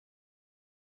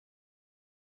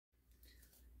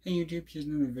Hey YouTube, here's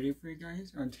another video for you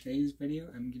guys. On today's video,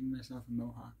 I'm giving myself a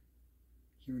mohawk.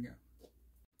 Here we go.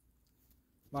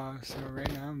 Wow, so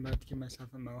right now I'm about to give myself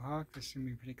a mohawk. This is going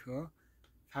to be pretty cool.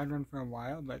 I've had one for a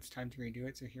while, but it's time to redo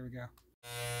it, so here we go.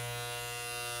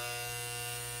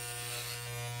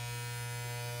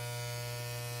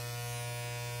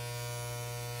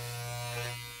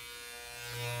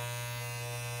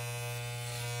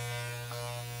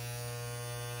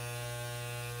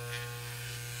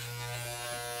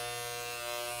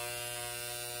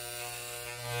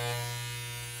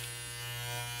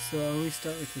 So I always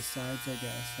start with the sides, I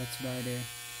guess. That's what I do.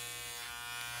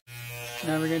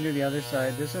 Now we're going to do the other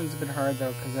side. This one's a bit hard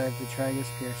though because I have the tragus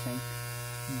piercing,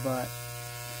 but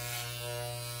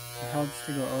it helps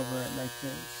to go over it like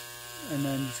this and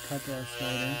then just cut the rest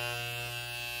later.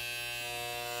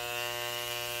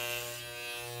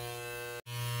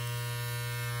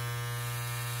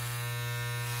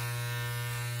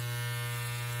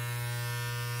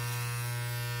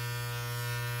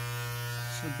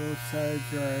 So both sides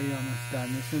are already almost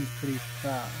done. This one's pretty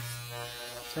fast.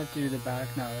 Just have to do the back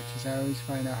now, which is I always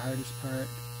find the hardest part.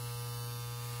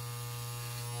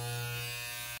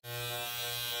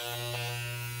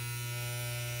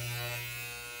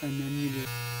 And then you do.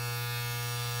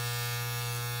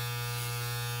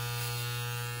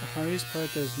 The hardest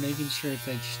part though is making sure it's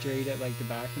like straight at like the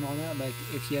back and all that. Like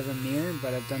if you have a mirror,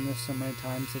 but I've done this so many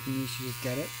times, I think you should just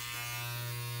get it.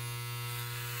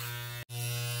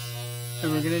 And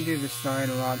we're going to do the side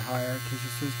a lot higher because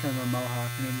this is kind of a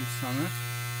mohawk in the summer.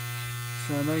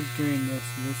 So I like doing this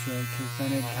way because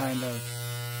then it kind of,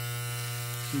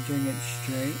 you're doing it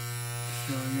straight.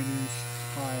 So I'm going to do this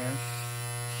higher.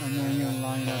 And then I'm going to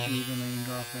line it up evenly and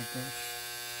go off like this.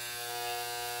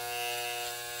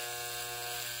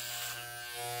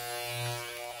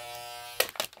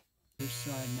 This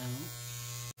side now.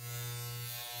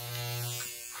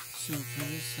 So for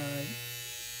this side,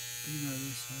 I'm going to go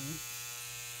this side.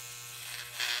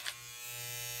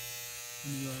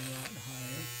 And go a lot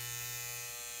higher.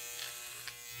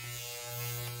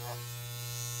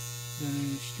 Then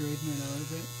you straighten it out a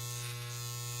bit.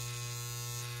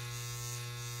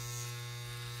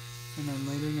 And then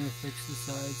later I'm going to fix the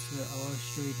sides so they're all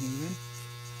straight and even.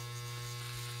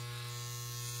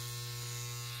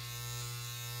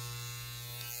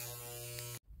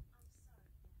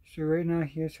 So right now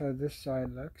here's how this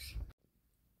side looks.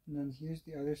 And then here's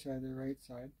the other side, the right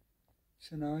side.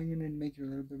 So now I'm going to make it a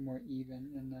little bit more even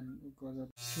and then we'll go a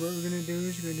little. So what we're going to do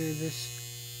is we're going to do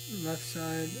this left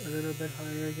side a little bit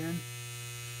higher again.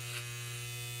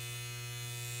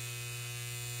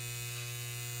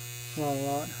 Well, a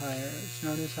lot higher. It's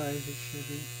not as high as it should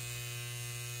be.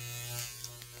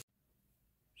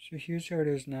 So here's how it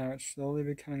is now. It's slowly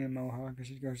becoming a mohawk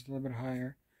as it goes a little bit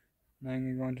higher. Now I'm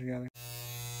going to go on to the other.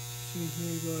 So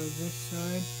here we go on this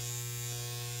side.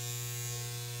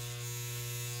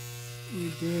 We're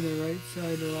doing the right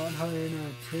side a lot higher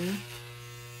now too.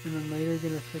 And then later we're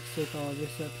going to fix like all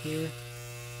this up here.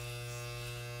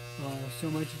 So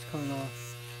much is coming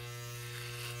off.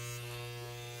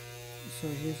 So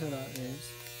here's how that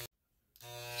is.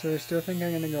 So I still think I'm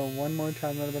going to go one more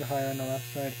time a little bit higher on the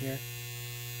left side here.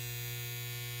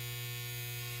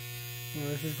 Well,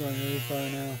 this is going really far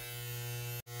now.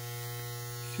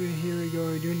 So here we go,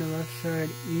 we're doing the left side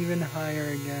even higher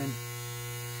again.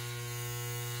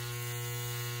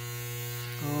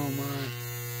 Oh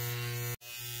my.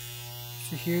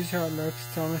 So here's how it looks,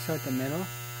 it's almost at the middle.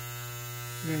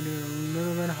 We're going to do it a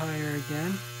little bit higher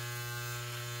again.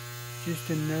 Just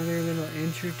another little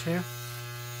inch or two.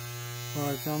 Well,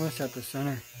 it's almost at the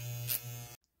center.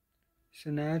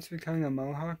 So now it's becoming a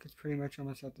mohawk, it's pretty much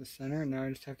almost at the center. Now I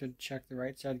just have to check the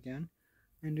right side again.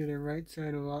 And do the right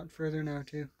side a lot further now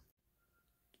too.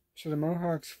 So the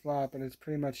mohawk's flat, but it's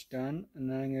pretty much done. And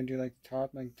then I'm going to do like the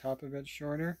top a bit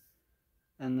shorter.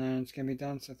 And then it's going to be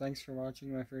done. So thanks for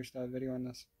watching my first video on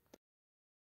this.